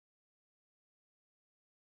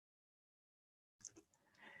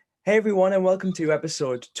Hey everyone, and welcome to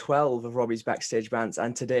episode 12 of Robbie's Backstage Rants.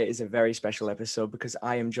 And today is a very special episode because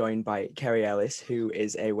I am joined by Kerry Ellis, who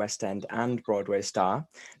is a West End and Broadway star.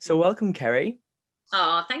 So, welcome, Kerry.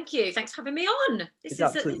 Oh, thank you. Thanks for having me on. This It's is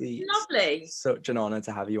absolutely lovely. such an honor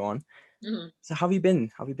to have you on. Mhm. So, how have you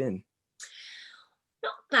been? How have you been?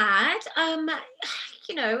 Not bad.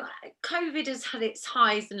 You know, COVID has had its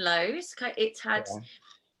highs and lows. It's had Yeah,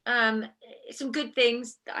 um some good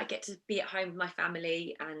things that I get to be at home with my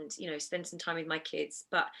family and spend some time with my kids,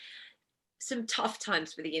 but some tough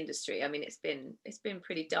times for the industry. I mean, it's been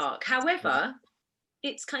pretty dark. yeah, However,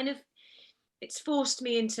 it's kind of it's forced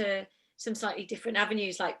me into some slightly different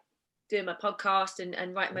avenues, like doing my podcast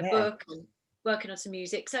and writing my yeah, book and working on some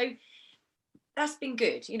music. So that's been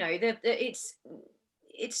good.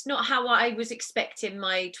 It's not how I was expecting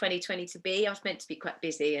my 2020 to be. I was meant to be quite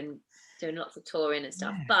busy and doing lots of touring and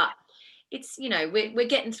stuff, yeah. but it's we're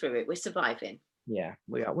getting through it. We're surviving. Yeah,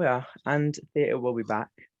 we are. And theatre will be back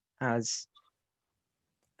as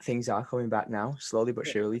things are coming back now. Slowly but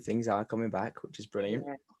Yeah, surely, things are coming back, which is brilliant.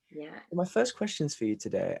 yeah, yeah. My first questions for you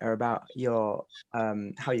today are about your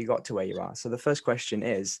how you got to where you are. So the first question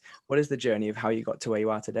is, what is the journey of how you got to where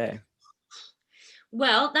you are today?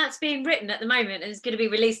 Well, that's being written at the moment and it's going to be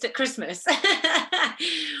released at Christmas.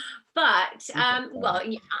 But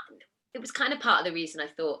Interesting. it was kind of part of the reason I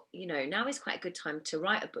thought, now is quite a good time to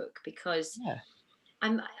write a book because Yeah,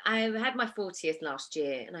 I had my 40th last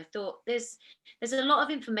year, and I thought there's a lot of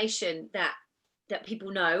information that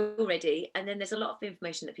people know already, and then there's a lot of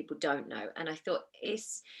information that people don't know. And I thought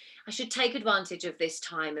I should take advantage of this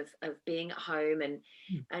time of being at home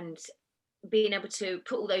hmm, and being able to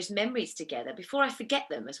put all those memories together before I forget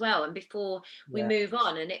them as well, and before we yeah, move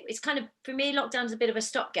on. And it's kind of, for me, lockdown's a bit of a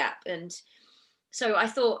stopgap, and so I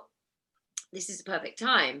thought this is a perfect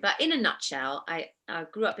time. But in a nutshell, I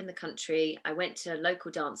grew up in the country. I went to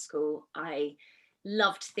local dance school. I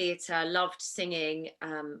loved theatre, loved singing,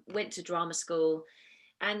 went to drama school,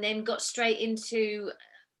 and then got straight into.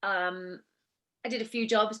 I did a few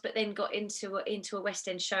jobs, but then got into a West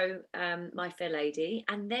End show, My Fair Lady,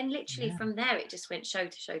 and then literally yeah, from there it just went show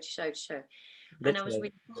to show to show to show, and I was literally.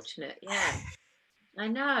 really fortunate. Yeah, I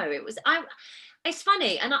know it was. I It's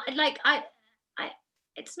funny, and I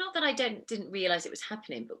it's not that I didn't realize it was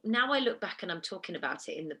happening, but now I look back and I'm talking about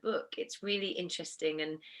it in the book. It's really interesting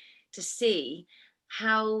and to see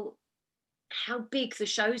how big the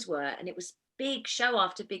shows were, and it was big show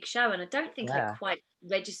after big show, and I don't think I Yeah. quite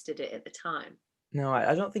registered it at the time. No,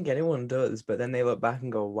 I don't think anyone does, but then they look back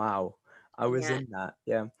and go, wow, I was Yeah, in that.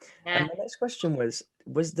 Yeah. And yeah. my next question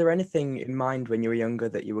was there anything in mind when you were younger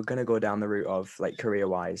that you were going to go down the route of, like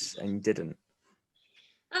career-wise, and you didn't?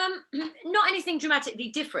 Not anything dramatically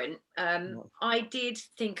different. No. I did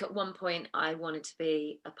think at one point I wanted to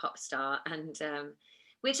be a pop star, and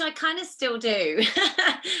which I kind of still do.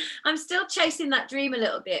 I'm still chasing that dream a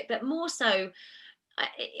little bit, but more so, I,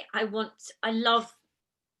 I want, I love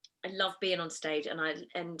being on stage, and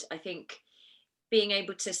I think being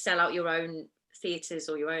able to sell out your own theatres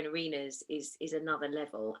or your own arenas is another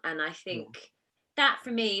level. And I Yeah. think that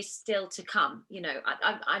for me is still to come.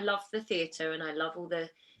 I love the theatre and I love all the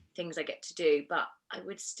things I get to do, but I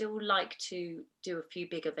would still like to do a few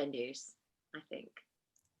bigger venues, I think.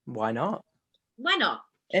 Why not? Why not?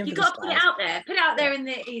 Aim You for the got to stars. put it out Yeah. there in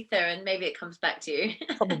the ether, and maybe it comes back to you.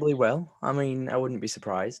 Probably will. I mean, I wouldn't be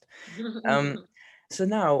surprised. Um, so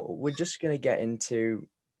now we're just going to get into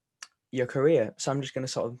your career. So I'm just going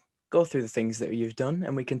to sort of go through the things that you've done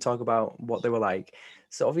and we can talk about what they were like.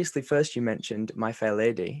 So obviously first you mentioned My Fair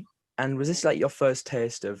Lady. And was this like your first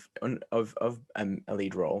taste of a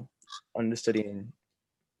lead role understudying?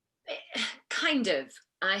 Kind of.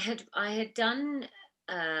 I had done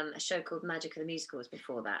a show called Magic of the Musicals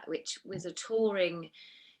before that, which was a touring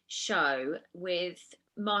show with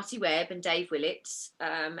Marty Webb and Dave Willits,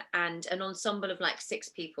 and an ensemble of like 6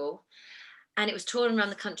 people, and it was touring around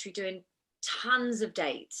the country doing tons of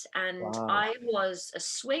dates. And Wow. I was a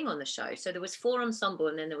swing on the show, so there was 4 ensemble,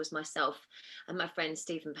 and then there was myself and my friend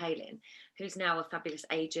Stephen Palin, who's now a fabulous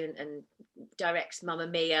agent and directs Mamma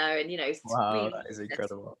Mia, and is Wow, really that is successful.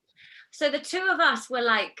 incredible. So the two of us were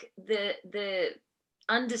like the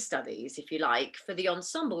understudies, if you like, for the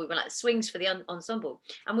ensemble. We were like swings for the ensemble,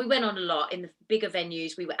 and we went on a lot. In the bigger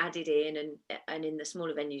venues we were added in, and in the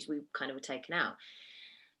smaller venues we kind of were taken out.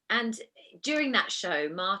 And during that show,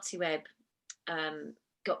 Marty Webb um,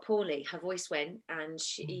 got poorly. Her voice went, and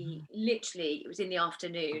she literally, it was in the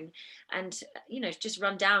afternoon, and just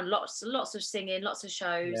run down, lots of singing, lots of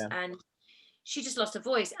shows, Yeah. and she just lost her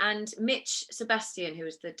voice. And Mitch Sebastian, who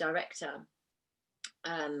was the director,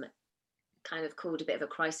 um, kind of called a bit of a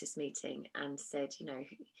crisis meeting and said,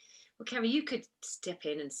 well, Kerry, you could step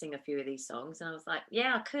in and sing a few of these songs. And I was like,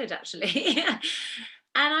 yeah, I could actually.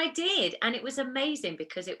 And I did. And it was amazing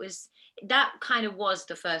because that kind of was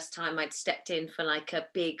the first time I'd stepped in for like a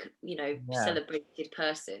big, Yeah. celebrated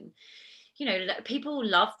person. People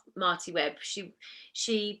love Marty Webb. She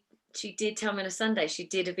did Tell Me on a Sunday. She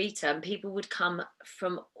did Evita, and people would come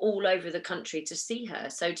from all over the country to see her.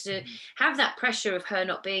 So to have that pressure of her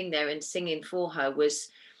not being there and singing for her was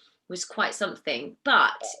quite something.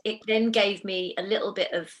 But it then gave me a little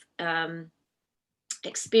bit of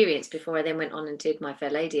experience before I then went on and did My Fair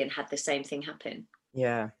Lady and had the same thing happen.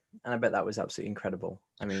 Yeah, and I bet that was absolutely incredible.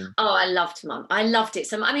 I mean, oh, I loved Mum. I loved it.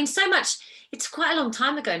 So I mean, so much. It's quite a long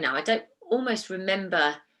time ago now. I don't almost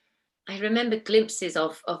remember. I remember glimpses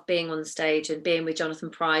of being on stage and being with Jonathan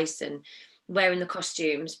Pryce and wearing the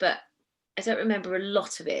costumes, but I don't remember a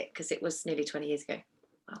lot of it because it was nearly 20 years ago.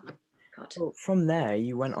 Oh my God. well, from there,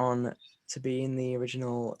 you went on to be in the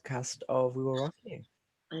original cast of We Will Rock You.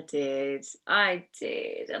 I did.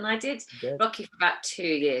 And I did Good. Rocky for about 2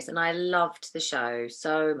 years, and I loved the show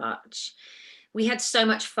so much. We had so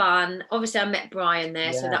much fun. Obviously, I met Brian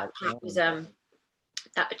there, so that was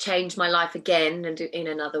that changed my life again and in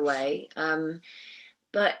another way.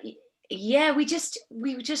 But yeah, we just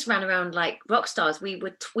ran around like rock stars. We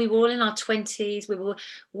were all in our 20s. We were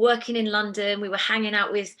working in London. We were hanging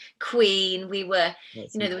out with Queen. We were,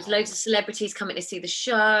 there was loads of celebrities coming to see the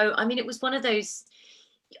show. I mean, it was one of those.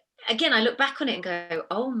 Again, I look back on it and go,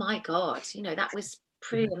 oh my God, that was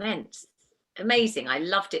pretty immense, amazing. I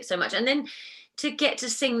loved it so much. And then to get to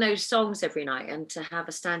sing those songs every night and to have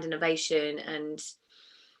a standing ovation and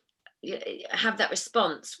have that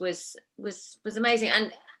response was amazing.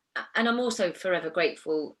 And I'm also forever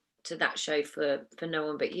grateful to that show for No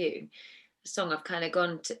One But You, a song I've kind of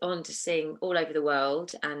gone on to sing all over the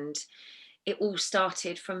world, and it all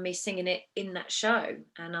started from me singing it in that show,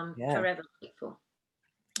 and I'm forever grateful.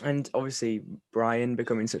 And obviously Brian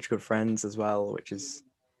becoming such good friends as well, which is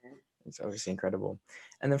it's obviously incredible.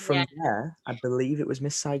 And then from there, I believe it was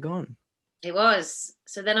Miss Saigon. It was.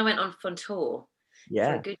 So then I went on Fun Tour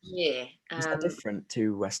for a good year. Is that different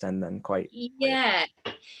to West End then? Quite. Yeah.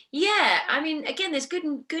 I mean, again, there's good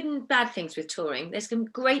and bad things with touring. There's some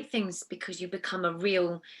great things because you become a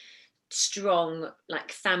real strong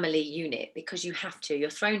like family unit, because you're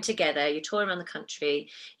thrown together, you tour around the country,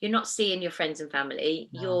 you're not seeing your friends and family,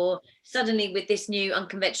 you're suddenly with this new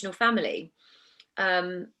unconventional family.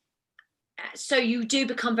 So you do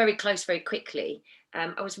become very close very quickly.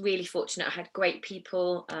 I was really fortunate. I had great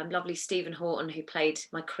people. Lovely Stephen Horton, who played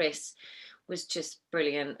my Chris, was just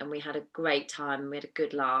brilliant, and we had a great time. We had a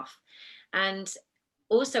good laugh. And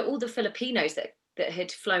also all the Filipinos that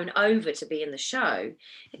had flown over to be in the show,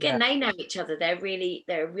 again, they know each other. They're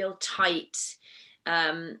a real tight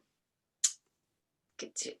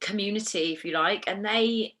community, if you like, and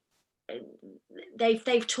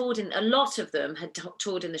they've toured in, a lot of them had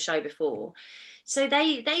toured in the show before, so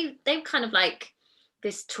they kind of like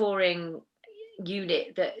this touring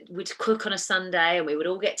unit that would cook on a Sunday, and we would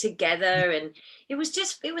all get together, and it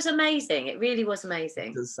was amazing. It really was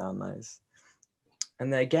amazing. It does sound nice.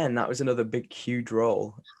 And then again, that was another big, huge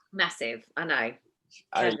role. Massive, I know.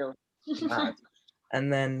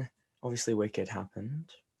 And then obviously Wicked happened.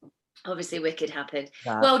 Well,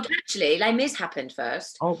 actually, Les Mis happened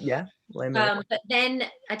first. Oh yeah, Les Mis. But then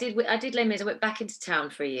I did Les Mis. I went back into town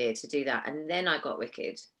for a year to do that, and then I got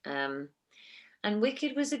Wicked. And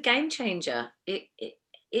Wicked was a game changer.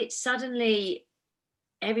 It suddenly,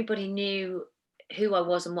 everybody knew who I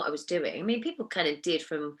was and what I was doing. I mean, people kind of did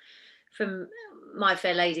from My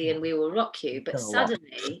Fair Lady and We Will Rock You, but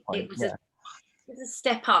suddenly it was a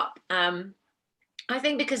step up. I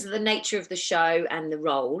think because of the nature of the show and the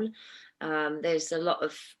role, there's a lot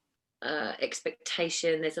of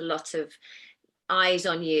expectation. There's a lot of eyes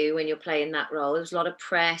on you when you're playing that role. There was a lot of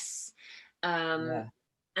press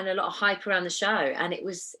and a lot of hype around the show, and it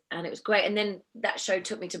was great. And then that show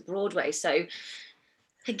took me to Broadway, so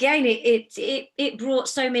again, it brought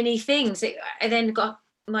so many things. I then got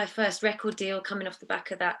my first record deal coming off the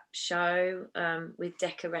back of that show with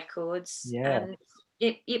Decca Records, and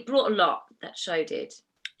it brought a lot. That show did,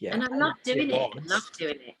 and I loved doing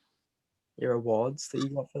it. Your awards that you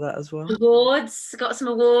got for that as well? Got some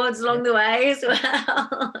awards along the way as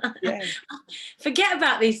well. Forget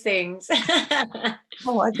about these things.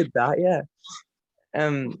 Oh, I did that,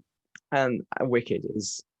 and Wicked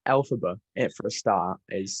is Elphaba. It for a start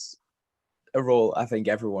is a role I think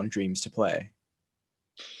everyone dreams to play.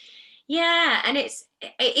 Yeah, and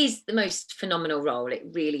it is the most phenomenal role. It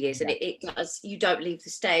really is. And Yeah, it does, you don't leave the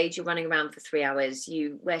stage. You're running around for 3 hours.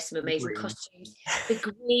 You wear some the amazing green. costumes. The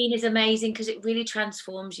green is amazing because it really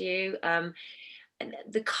transforms you. And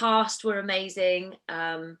the cast were amazing.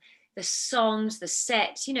 The songs, the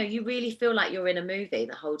sets, you really feel like you're in a movie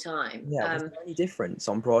the whole time. Yeah, was there any difference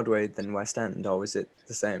on Broadway than West End, or was it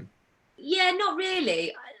the same? Yeah, not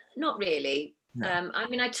really. Not really. No. I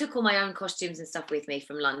mean, I took all my own costumes and stuff with me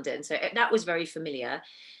from London, so that was very familiar.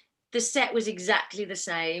 The set was exactly the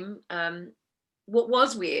same. What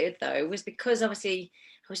was weird though was because obviously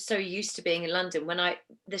I was so used to being in London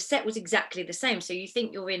the set was exactly the same. So you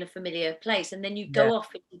think you're in a familiar place and then you Yeah. go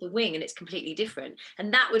off into the wing and it's completely different.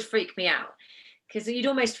 And that would freak me out because you'd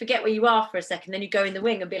almost forget where you are for a second. Then you go in the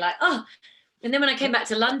wing and be like, oh. And then when I came back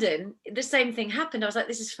to London, the same thing happened. I was like,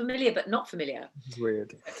 this is familiar, but not familiar. This is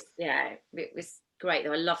weird. Yeah, it was great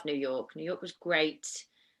though. I love New York. New York was great.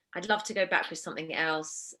 I'd love to go back for something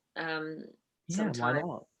else Yeah, why sometime,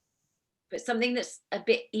 not? but something that's a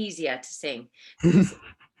bit easier to sing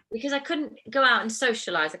because I couldn't go out and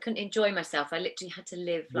socialize. I couldn't enjoy myself. I literally had to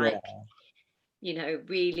live Yeah, like,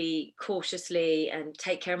 really cautiously and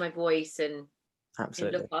take care of my voice and look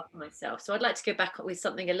absolutely. after myself. So I'd like to go back with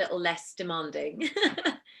something a little less demanding.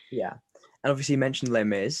 Yeah. And obviously you mentioned Les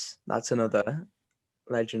Mis. That's another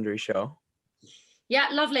legendary show. Yeah,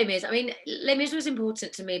 love Les Mis. I mean, Les Mis was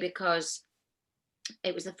important to me because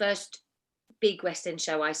it was the first big West End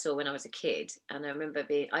show I saw when I was a kid, and I remember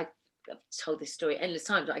I've told this story endless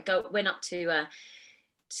times. But went up to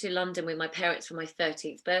London with my parents for my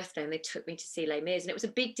 13th birthday, and they took me to see Les Mis, and it was a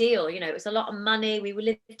big deal. It was a lot of money. We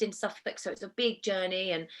lived in Suffolk, so it was a big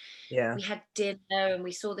journey, and Yeah. we had dinner and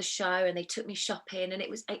we saw the show, and they took me shopping, and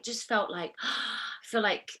it just felt like I feel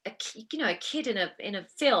like a kid in a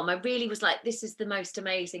film. I really was like, this is the most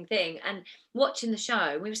amazing thing. And watching the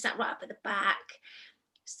show, we were sat right up at the back.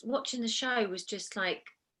 Watching the show was just like,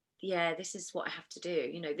 yeah, this is what I have to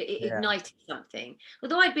do. It Yeah. ignited something.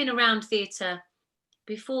 Although I'd been around theatre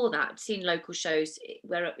before that, seen local shows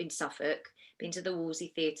where up in Suffolk, been to the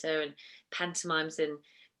Wolsey Theatre and pantomimes and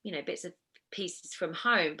bits of pieces from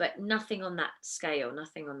home, but nothing on that scale,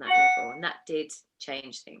 nothing on that level, and that did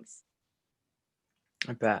change things.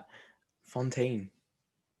 I bet. Fontaine.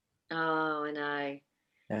 Oh, I know.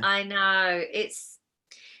 Yeah. I know. It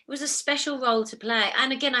was a special role to play,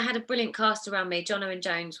 and again, I had a brilliant cast around me. John Owen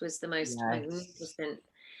Jones was the most Yes. magnificent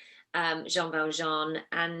Jean Valjean,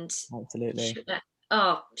 and Absolutely.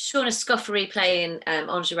 Shauna Scoffery playing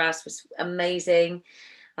Enjolras was amazing.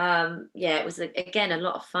 Yeah, it was again a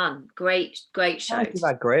lot of fun. Great Sounds like you've shows.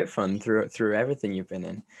 had great fun through everything you've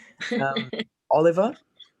been in. Oliver?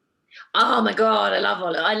 Oh my god, I love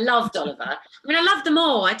Oliver. I loved Oliver. I mean, I loved them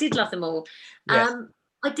all. I did love them all. Yes.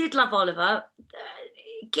 I did love Oliver.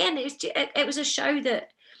 Again, it was a show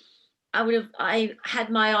that I had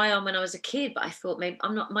my eye on when I was a kid, but I thought maybe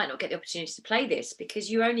might not get the opportunity to play this because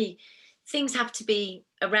things have to be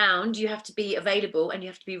around, you have to be available, and you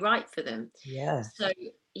have to be right for them. Yeah. So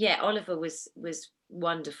yeah, Oliver was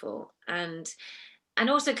wonderful, and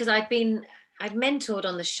also because I'd mentored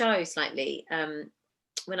on the show slightly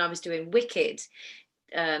when I was doing Wicked.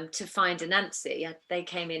 To find Anansi, they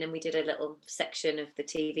came in and we did a little section of the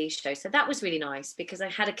TV show, so that was really nice because I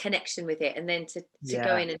had a connection with it, and then to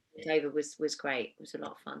go in and take over was great. It was a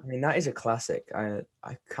lot of fun. I mean, that is a classic. I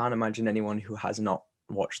can't imagine anyone who has not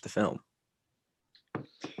watched the film.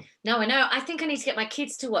 No, I know. I think I need to get my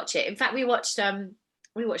kids to watch it. In fact, we watched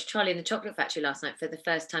Charlie and the Chocolate Factory last night for the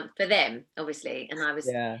first time for them, obviously, and I was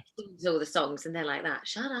singing all the songs, and they're like, "That,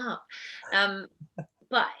 shut up."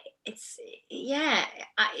 But it's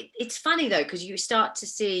funny though because you start to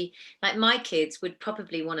see, like, my kids would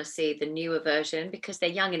probably want to see the newer version because they're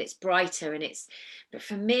young and it's brighter but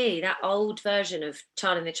for me that old version of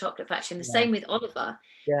Charlie and the Chocolate Factory, and the same with Oliver,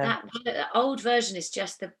 Yeah. that old version is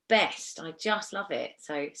just the best. I just love it.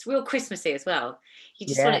 So it's real Christmassy as well. You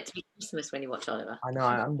just want it to be Christmas when you watch Oliver. I know.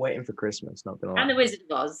 I'm waiting for Christmas. Not gonna lie. And the Wizard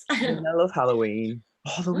of Oz. I mean, I love Halloween.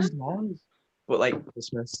 Oh, the Wizard of Oz. But like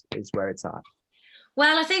Christmas is where it's at.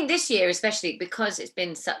 Well, I think this year, especially because it's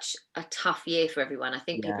been such a tough year for everyone, I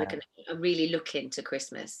think people are really looking to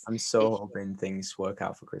Christmas. I'm so hoping things work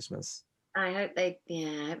out for Christmas. I hope they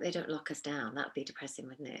don't lock us down. That would be depressing,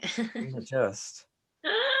 wouldn't it? Just,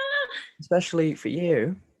 especially for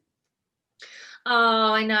you.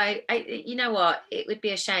 Oh, I know. You know what? It would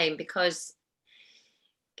be a shame because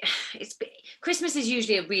Christmas is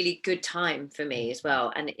usually a really good time for me as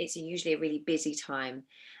well, and it's usually a really busy time.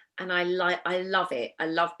 And I love it. I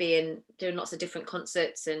love doing lots of different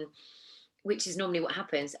concerts and which is normally what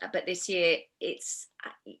happens. But this year it's,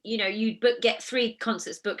 you get 3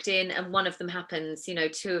 concerts booked in and one of them happens,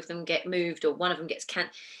 2 of them get moved or one of them gets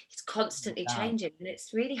it's constantly Wow. changing, and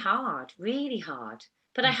it's really hard, really hard.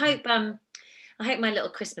 But Mhm. I hope my little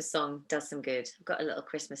Christmas song does some good. I've got a little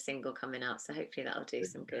Christmas single coming out, so hopefully that'll do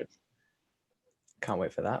some good. Can't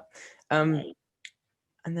wait for that. Yay.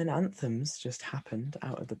 And then Anthems just happened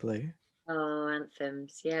out of the blue. Oh,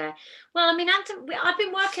 anthems, yeah. Well, I mean, I've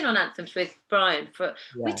been working on anthems with Brian we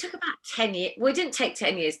Yeah. took about 10 years. We didn't take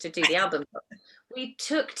 10 years to do the album, but we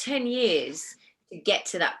took 10 years to get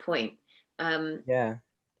to that point. Yeah.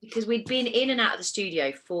 Because we'd been in and out of the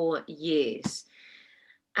studio for years.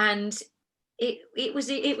 And it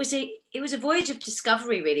was a voyage of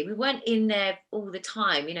discovery, really. We weren't in there all the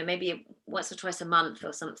time, maybe once or twice a month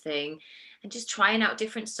or something, and just trying out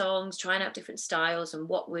different songs, trying out different styles, and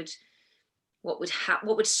what would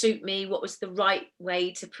suit me, what was the right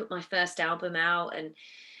way to put my first album out. And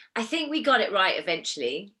I think we got it right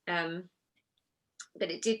eventually, but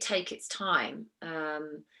it did take its time.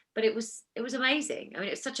 But it was amazing. I mean,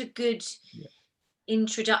 it was such a good Yeah.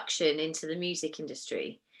 introduction into the music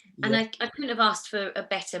industry. And Yeah. I couldn't have asked for a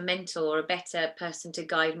better mentor or a better person to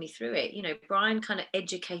guide me through it. Brian kind of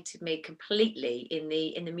educated me completely in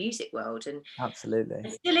the music world, and Absolutely.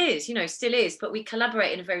 it still is, but we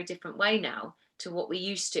collaborate in a very different way now to what we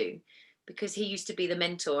used to, because he used to be the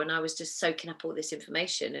mentor and I was just soaking up all this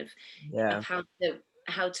information Yeah. of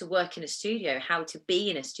how to work in a studio, how to be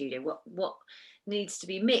in a studio, what needs to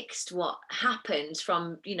be mixed, what happens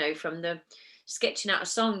from the sketching out a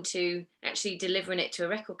song to actually delivering it to a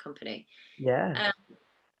record company. Yeah.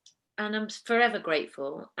 And I'm forever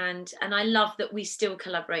grateful, and I love that we still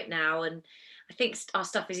collaborate now, and I think our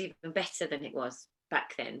stuff is even better than it was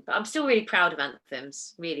back then. But I'm still really proud of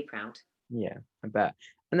Anthems, really proud. Yeah. I bet.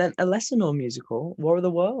 And then a lesser known musical, War of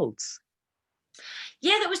the Worlds.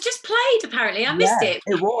 Yeah, that was just played. Apparently, I missed Yeah, it.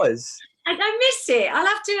 it was. I missed it. I'll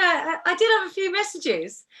have to. I did have a few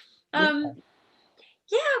messages. Yeah.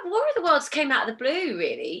 Yeah, War of the Worlds came out of the blue,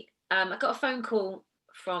 really. I got a phone call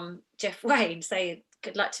from Jeff Wayne saying,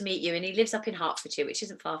 "I'd like to meet you," and he lives up in Hertfordshire, which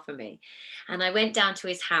isn't far from me. And I went down to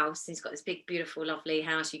his house. He's got this big, beautiful, lovely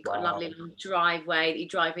house. You've got a Wow. lovely long driveway that you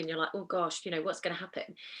drive in. You're like, oh gosh, what's going to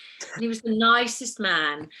happen? And he was the nicest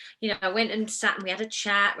man. I went and sat and we had a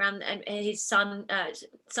chat around, and his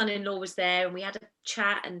son-in-law was there, and we had a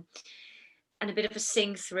chat and a bit of a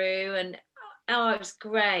sing through, and oh, it was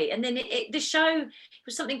great. And then the show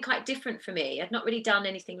was something quite different for me. I'd not really done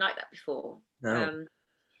anything like that before. No.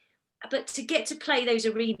 But to get to play those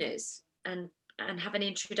arenas and have an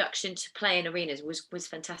introduction to playing arenas was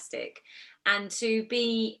fantastic. And to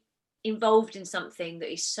be involved in something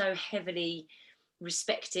that is so heavily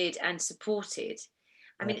respected and supported.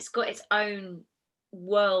 I mean, it's got its own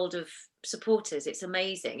world of supporters. It's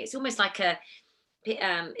amazing. It's almost like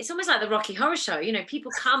the Rocky Horror Show.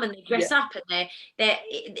 People come and they dress up, and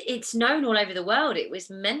it's known all over the world. It was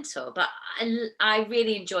mental, but I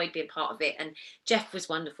really enjoyed being part of it, and Jeff was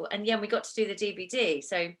wonderful. And yeah, we got to do the DVD,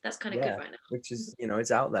 so that's kind of good Yeah. right now. Which is,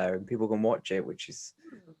 it's out there and people can watch it, which is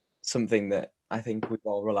something that I think we've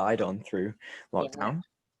all relied on through Yeah, lockdown.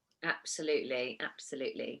 absolutely.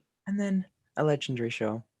 And then a legendary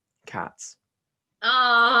show, Cats.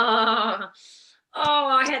 Oh,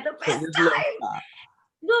 I had the But best you've loved time. that.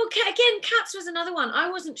 Well, again, Cats was another one. I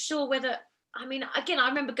wasn't sure whether. I mean, again, I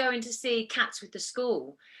remember going to see Cats with the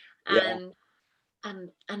school, Yeah.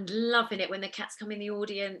 and loving it when the cats come in the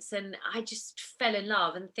audience, and I just fell in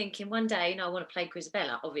love and thinking one day, I want to play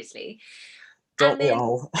Grisabella, obviously. Don't And we then,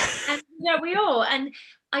 all? and yeah, we all. And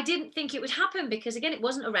I didn't think it would happen because again, it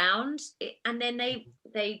wasn't around. And then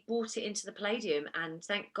they brought it into the Palladium, and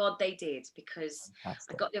thank God they did, because I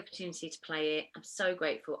Fantastic. got the opportunity to play it. I'm so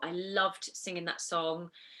grateful. I loved singing that song.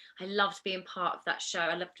 I loved being part of that show.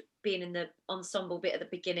 I loved being in the ensemble bit at the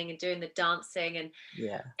beginning and doing the dancing, and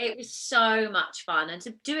Yeah. it was so much fun. And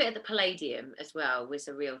to do it at the Palladium as well was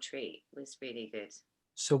a real treat. It was really good.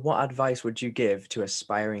 So what advice would you give to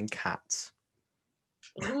aspiring cats?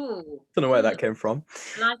 Ooh, Don't know where that came from.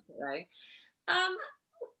 I like it though.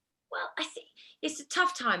 Well, I think it's a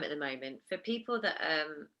tough time at the moment for people that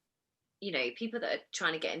people that are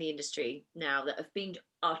trying to get in the industry now, that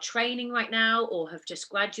are training right now, or have just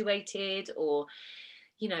graduated, or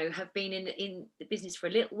have been in the business for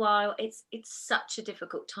a little while. It's such a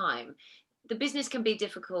difficult time. The business can be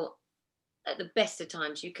difficult at the best of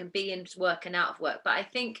times. You can be in work and out of work, but I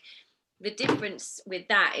think the difference with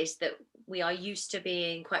that is that we are used to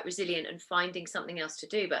being quite resilient and finding something else to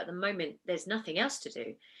do, but at the moment there's nothing else to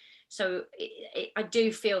do. So I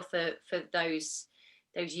do feel for those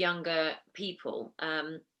younger people,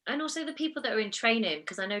 and also the people that are in training,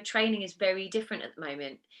 because I know training is very different at the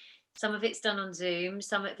moment. Some of it's done on Zoom,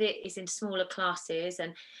 some of it is in smaller classes,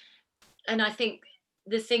 and I think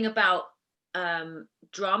the thing about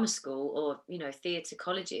drama school, or theatre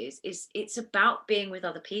colleges, is it's about being with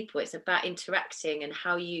other people. It's about interacting and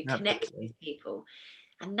how you connect with Absolutely. people,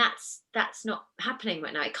 and that's not happening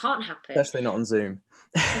right now. It can't happen, Especially not on Zoom.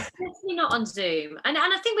 especially not on Zoom. And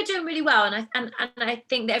I think we're doing really well, and I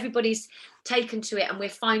think that everybody's taken to it, and we're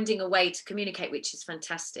finding a way to communicate, which is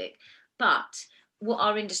fantastic. But what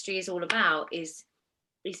our industry is all about is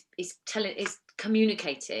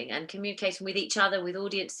communicating, and communicating with each other, with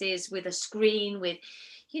audiences, with a screen, with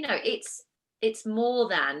it's more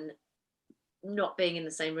than not being in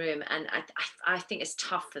the same room. And I think it's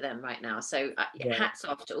tough for them right now, so Yeah. hats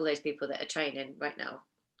off to all those people that are training right now.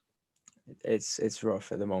 It's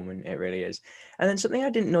rough at the moment. It really is. And then something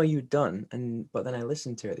I didn't know you'd done, but then I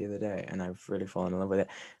listened to it the other day, and I've really fallen in love with it.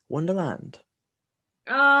 Wonderland.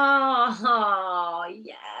 Oh,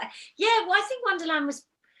 yeah. Well, I think Wonderland was,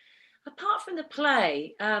 apart from the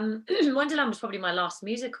play, Wonderland was probably my last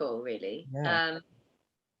musical, really, Yeah.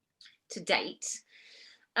 to date.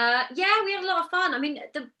 Yeah, we had a lot of fun. I mean,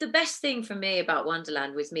 the best thing for me about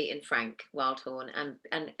Wonderland was meeting Frank Wildhorn,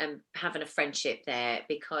 and having a friendship there,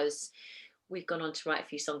 because we've gone on to write a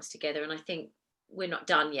few songs together, and I think we're not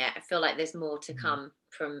done yet. I feel like there's more to come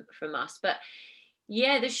from us. But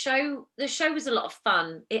yeah, the show was a lot of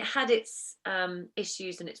fun. It had its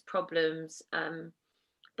issues and its problems,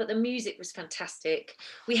 but the music was fantastic.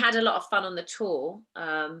 We had a lot of fun on the tour.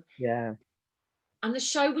 Yeah. And the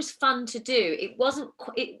show was fun to do. It wasn't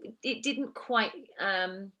it didn't quite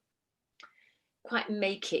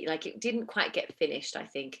make it, like, it didn't quite get finished, I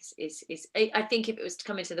think. I think if it was to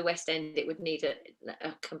come into the West End, it would need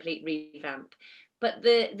a complete revamp. But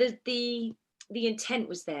the intent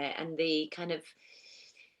was there, and the kind of,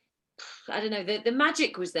 I don't know, the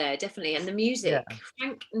magic was there, definitely, and the Yeah. music.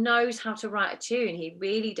 Frank knows how to write a tune, he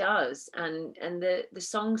really does, and the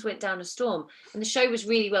songs went down a storm, and the show was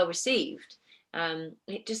really well received.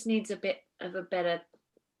 It just needs a bit of a better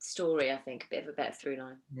story, I think, a bit of a better through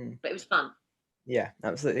line, Mm. but it was fun. Yeah,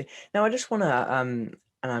 absolutely. Now I just want to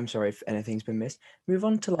and I'm sorry if anything's been missed. Move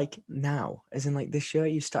on to like now, as in like this year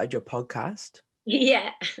you started your podcast.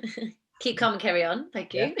 Yeah. Keep calm and carry on.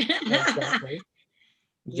 Thank Yeah, you. exactly.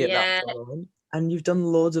 Get that Yeah. going. And you've done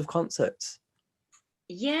loads of concerts.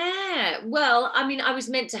 Yeah. Well, I mean, I was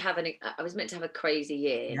meant to have a crazy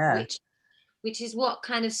year, Yeah. which is what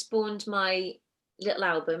kind of spawned my little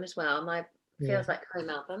album as well. My Yeah. Feels Like Home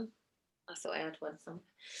album. I thought I had one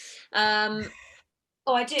somewhere.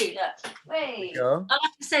 Oh, I do. Look. Wait. Go. I'll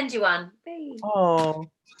have to send you one. Wait. Oh.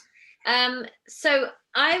 So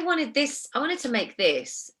I wanted to make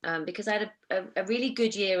this, because I had a really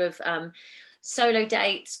good year of solo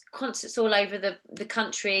dates, concerts all over the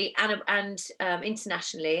country, and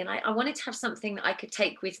internationally. And I wanted to have something that I could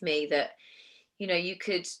take with me, that,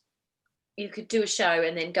 you could do a show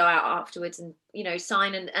and then go out afterwards, and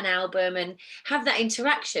sign an album and have that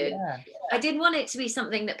interaction. Yeah. I didn't want it to be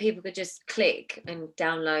something that people could just click and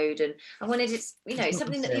download, and I wanted it, It's not the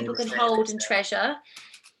something that same. people can hold and treasure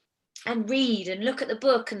and read and look at the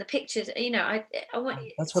book and the pictures. I want.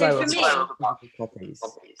 That's what So I for love me, about physical copies.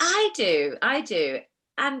 I do,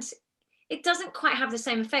 and it doesn't quite have the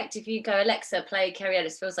same effect if you go, Alexa, play Kerry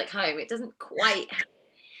Ellis Feels Like Home. It doesn't quite.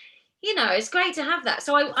 It's great to have that.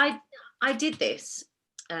 So I did this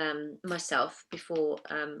myself before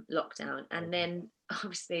lockdown, and then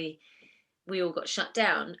obviously we all got shut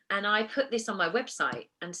down, and I put this on my website,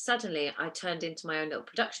 and suddenly I turned into my own little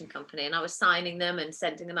production company, and I was signing them and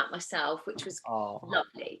sending them out myself, which was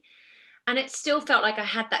lovely. And it still felt like I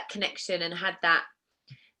had that connection and had that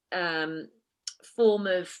form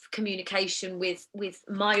of communication with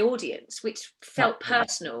my audience, which felt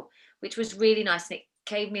personal, which was really nice, and it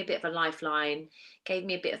gave me a bit of a lifeline, gave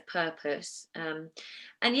me a bit of purpose.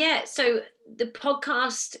 And yeah, so the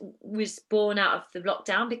podcast was born out of the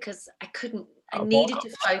lockdown, because I needed to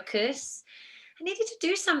focus. I needed to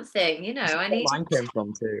do something, I needed. Mine came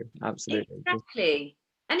from too. Absolutely. Exactly.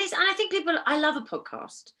 And I think I love a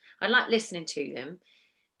podcast. I like listening to them.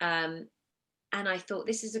 And I thought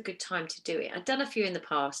this is a good time to do it. I'd done a few in the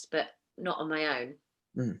past, but not on my own.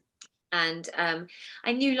 Mm. And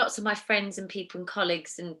I knew lots of my friends and people and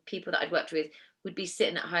colleagues and people that I'd worked with would be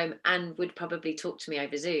sitting at home and would probably talk to me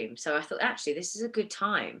over Zoom. So I thought, actually, this is a good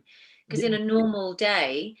time, because in a normal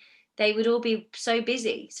day, they would all be so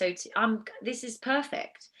busy. So this is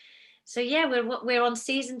perfect. So yeah, we're on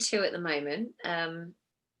season 2 at the moment.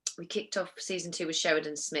 We kicked off season 2 with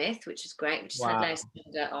Sheridan Smith, which is great. We just had Leia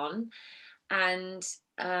Spender on. And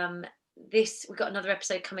we've got another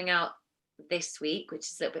episode coming out this week, which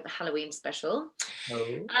is a little bit of a Halloween special.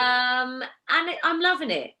 Oh. And I'm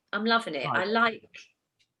loving it. I'm loving it. Right.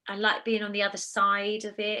 I like being on the other side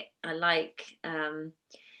of it. I like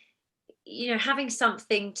having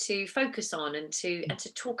something to focus on and to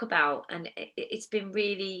talk about, and it's been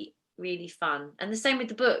really, really fun. And the same with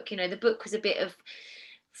the book. The book was a bit of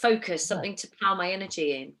focus, something to plow my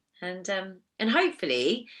energy in, and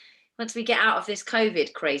hopefully once we get out of this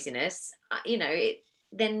COVID craziness,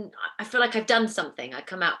 then I feel like I've done something. I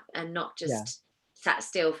come out and not just sat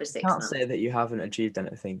still for 6 months. Can't say that you haven't achieved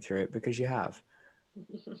anything through it, because you have.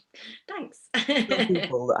 Thanks. Some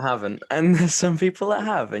people that haven't, and there's some people that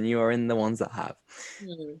have, and you are in the ones that have.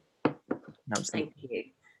 Absolutely. Thank you.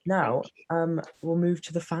 Now, we'll move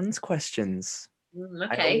to the fans' questions.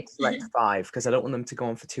 Okay. I only select 5 because I don't want them to go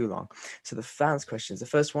on for too long. So the fans' questions. The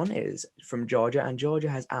first one is from Georgia, and Georgia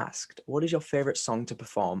has asked, "What is your favorite song to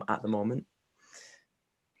perform at the moment?"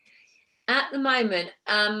 At the moment,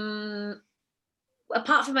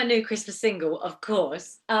 apart from my new Christmas single, of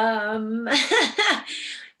course, I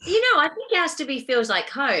think it has to be "Feels Like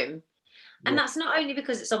Home," and that's not only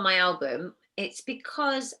because it's on my album. It's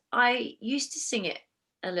because I used to sing it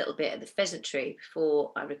a little bit at the Pheasantry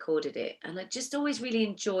before I recorded it, and I just always really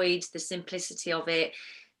enjoyed the simplicity of it,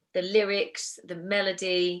 the lyrics, the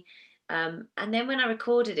melody, and then when I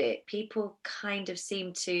recorded it, people kind of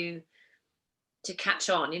seemed to catch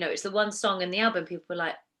on. It's the one song in the album people were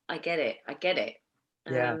like, I get it.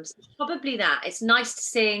 So probably that. It's nice to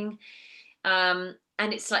sing, and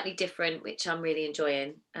it's slightly different, which I'm really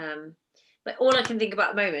enjoying. But all I can think about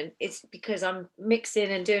at the moment is, because I'm mixing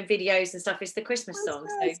and doing videos and stuff, is the Christmas song.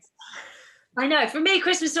 So I know, for me,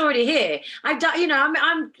 Christmas is already here. I've done,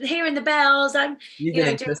 I'm hearing the bells. You've been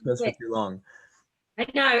in Christmas for too long. I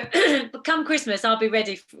know, but come Christmas, I'll be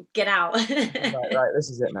ready to get out. Right, this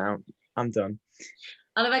is it now. I'm done.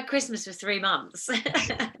 I'll have had Christmas for 3 months.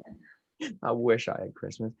 I wish I had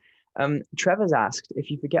Christmas. Trevor's asked, if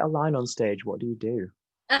you forget a line on stage, what do you do?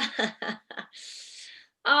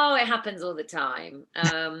 Oh, it happens all the time.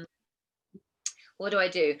 What do I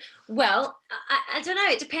do? Well, I don't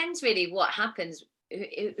know. It depends really what happens,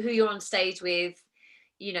 who you're on stage with,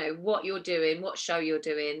 what you're doing, what show you're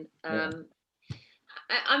doing.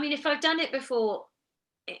 I mean, if I've done it before,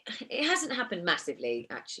 it hasn't happened massively,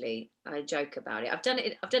 actually. I joke about it. I've done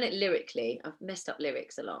it lyrically. I've messed up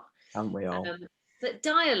lyrics a lot. Haven't we all? But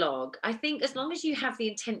dialogue, I think, as long as you have the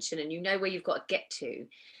intention and you know where you've got to get to,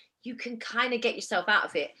 you can kind of get yourself out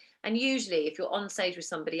of it. And usually if you're on stage with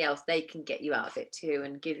somebody else, they can get you out of it too,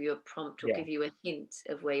 and give you a prompt or give you a hint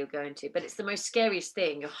of where you're going to. But it's the most scariest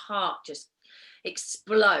thing. Your heart just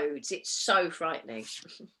explodes. It's so frightening.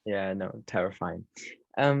 Yeah, no, terrifying.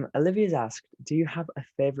 Olivia's asked, do you have a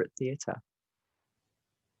favorite theatre?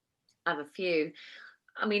 I have a few.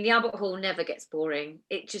 I mean, the Albert Hall never gets boring.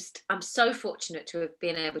 I'm so fortunate to have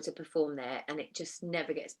been able to perform there, and it just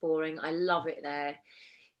never gets boring. I love it there.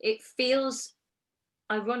 It feels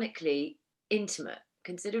ironically intimate,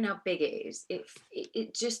 considering how big it is.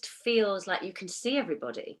 It just feels like you can see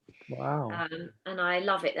everybody. Wow. And I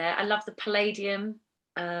love it there. I love the Palladium.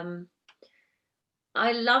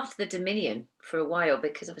 I loved the Dominion for a while,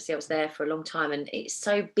 because obviously I was there for a long time, and it's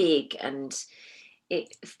so big, and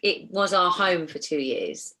it was our home for 2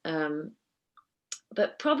 years.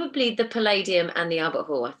 But probably the Palladium and the Albert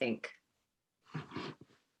Hall, I think.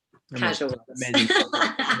 Casual.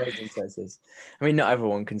 Amazing choices. I mean, not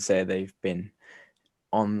everyone can say they've been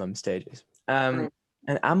on them stages. And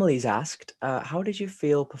Amelie's asked, how did you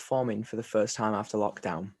feel performing for the first time after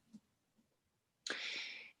lockdown?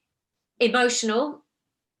 Emotional.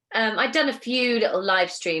 I'd done a few little live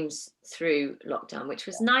streams through lockdown, which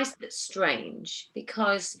was nice but strange,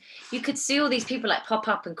 because you could see all these people like pop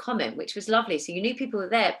up and comment, which was lovely. So you knew people were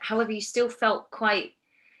there. However, you still felt quite,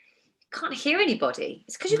 can't hear anybody.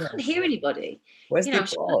 It's because you can't hear anybody. Where's the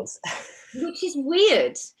applause? Which is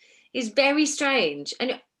weird. It's very strange.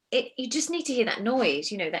 And you just need to hear that noise,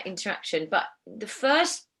 that interaction. But the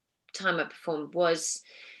first time I performed was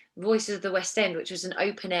Voices of the West End, which was an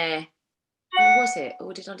open air. What was it?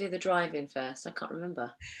 Or did I do the drive-in first? I can't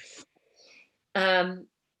remember.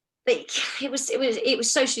 But it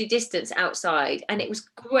was socially distanced outside, and it was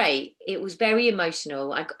great. It was very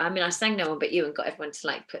emotional. I mean, I sang No One But You and got everyone to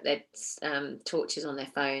like put their torches on their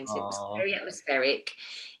phones. It was very atmospheric.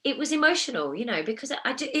 It was emotional, because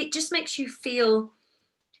it just makes you feel,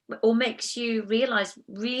 or makes you realize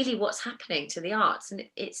really what's happening to the arts, and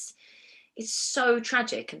it's so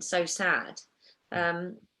tragic and so sad.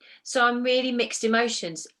 So I'm really mixed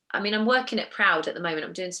emotions. I mean, I'm working at Proud at the moment.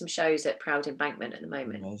 I'm doing some shows at Proud Embankment at the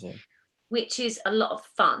moment. Amazing. which is a lot of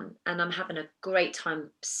fun, and I'm having a great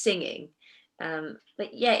time singing.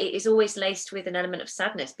 But yeah, it is always laced with an element of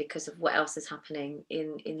sadness because of what else is happening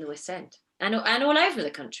in the West End and all over the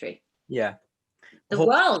country, Yeah. the Hope-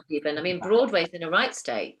 world even. I mean, Broadway's in a right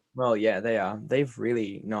state. Well, yeah, they are. They've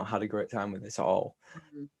really not had a great time with this at all.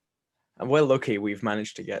 Mhm. And we're lucky we've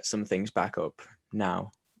managed to get some things back up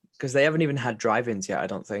now, because they haven't even had drive-ins yet, I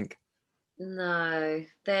don't think. No,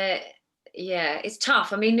 they're yeah, it's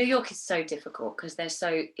tough. I mean, New York is so difficult because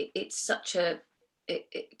it's such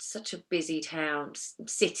a busy town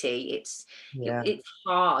city. Yeah. It's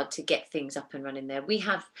hard to get things up and running there.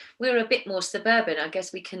 We're a bit more suburban. I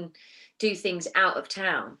guess we can do things out of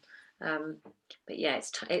town. Um, but yeah,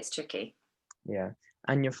 it's tricky. Yeah.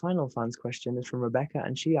 And your final fans question is from Rebecca,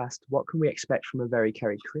 and she asked, what can we expect from a Very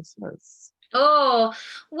Kerry Christmas? Oh,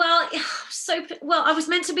 well, well, I was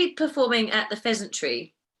meant to be performing at the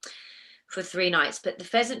Pheasantry for 3 nights, but the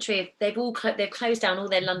Pheasantry, they've closed down all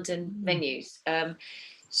their London venues.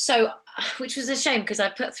 So, which was a shame because I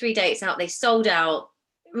put 3 dates out, they sold out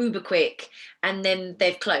uber quick, and then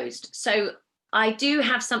they've closed. So I do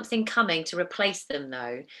have something coming to replace them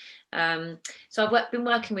though. So I've been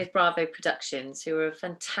working with Bravo Productions, who are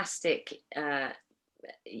fantastic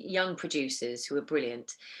young producers who are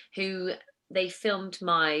brilliant, who they filmed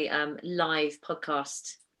my live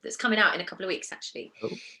podcast that's coming out in a couple of weeks actually. Oh.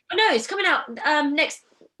 No, it's coming out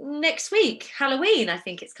next week, Halloween, I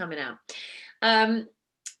think it's coming out.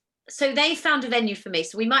 So they found a venue for me,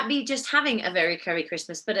 so we might be just having a Very Kerry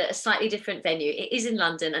Christmas but at a slightly different venue. It is in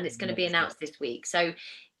London and it's going to be announced this week, so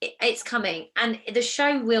it's coming, and the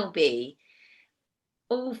show will be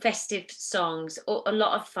all festive songs, a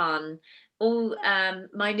lot of fun, all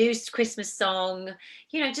my new Christmas song,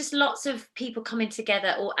 just lots of people coming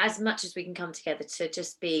together, or as much as we can come together to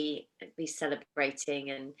just be celebrating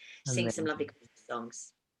and sing some lovely Christmas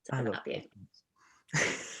songs. So I love that'll be it.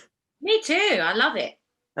 Christmas. Me too. I love it.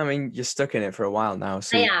 I mean, you're stuck in it for a while now,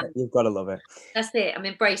 so I am. you've got to love it. That's it. I'm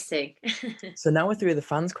embracing. So now we're through the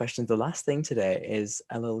fans' questions. The last thing today is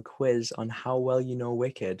a little quiz on how well you know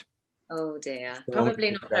Wicked. Oh dear. The one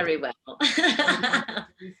Probably with not the very red. well. To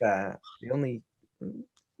be fair,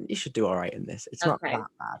 you should do all right in this. It's not Okay. that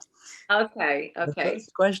bad. Okay. The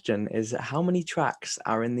first question is, how many tracks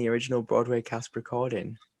are in the original Broadway cast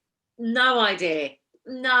recording? No idea.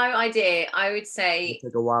 I would say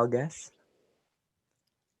Take a wild guess.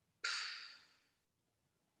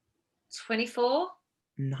 24.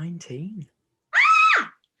 19.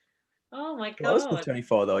 Oh my Close to god.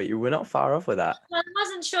 24 though. You were not far off with that. Well, I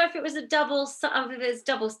wasn't sure if it was a double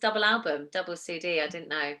album, double CD. I didn't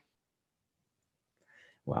know.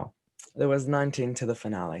 Well, there was 19 to the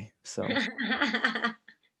finale, so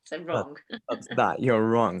So wrong. that's that. You're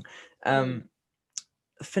wrong.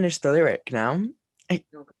 Finish the lyric now. And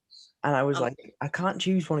I was like, I can't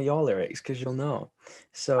choose one of your lyrics because you'll know.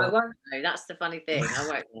 So I won't know. That's the funny thing. I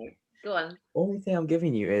won't know. Go on. Only thing I'm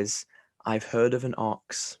giving you is, I've heard of an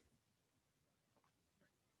ox.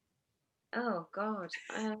 Oh God.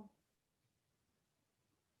 I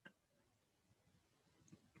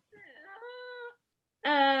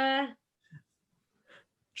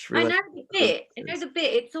know the bit.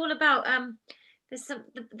 It's all about there's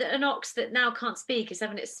an ox that now can't speak is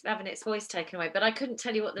having its voice taken away. But I couldn't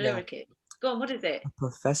tell you what the lyric is. Go on. What is it? A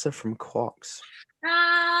professor from Quarks.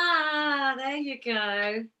 Ah, there you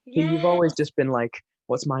go. Yeah. You've always just been like,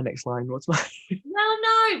 what's my next line? What's my? Well,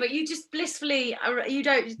 no, but you just blissfully. You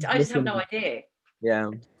don't. I just have no idea. Yeah.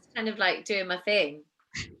 It's kind of like doing my thing.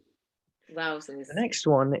 Wow. So The next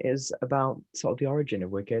one is about sort of the origin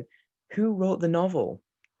of Wicked. Who wrote the novel?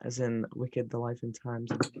 As in Wicked, The Life and Times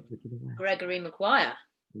of Gregory Maguire.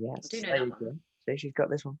 Yes, I do know there that you one. go. So she's got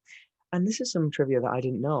this one. And this is some trivia that I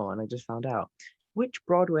didn't know, and I just found out. Which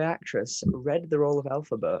Broadway actress read the role of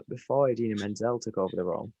Elphaba before Idina Menzel took over the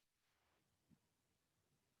role?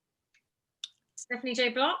 Stephanie J.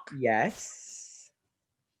 Block? Yes.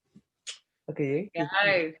 Okay.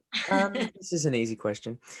 Go. This is an easy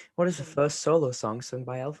question. What is the first solo song sung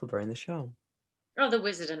by Elphaba in the show? Oh, The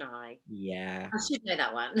Wizard and I. Yeah. I should know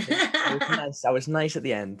that one. I was nice at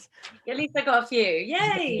the end. At least I got a few.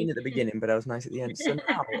 Yay! At the beginning, but I was nice at the end. So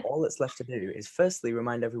now all that's left to do is firstly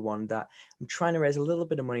remind everyone that I'm trying to raise a little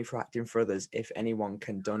bit of money for Acting for Others. If anyone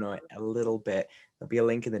can donate a little bit, there'll be a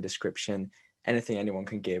link in the description. Anything anyone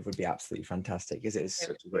can give would be absolutely fantastic, because it is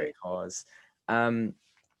such a great cause. And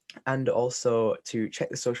also to check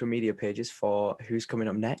the social media pages for who's coming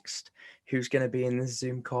up next, who's going to be in this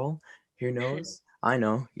Zoom call, who knows? I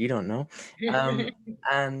know, you don't know.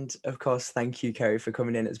 And of course, thank you, Kerry, for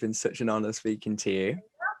coming in. It's been such an honor speaking to you.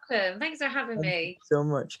 Welcome. Thanks for having me. Thank you so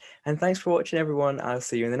much. And thanks for watching, everyone. I'll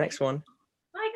see you in the next one.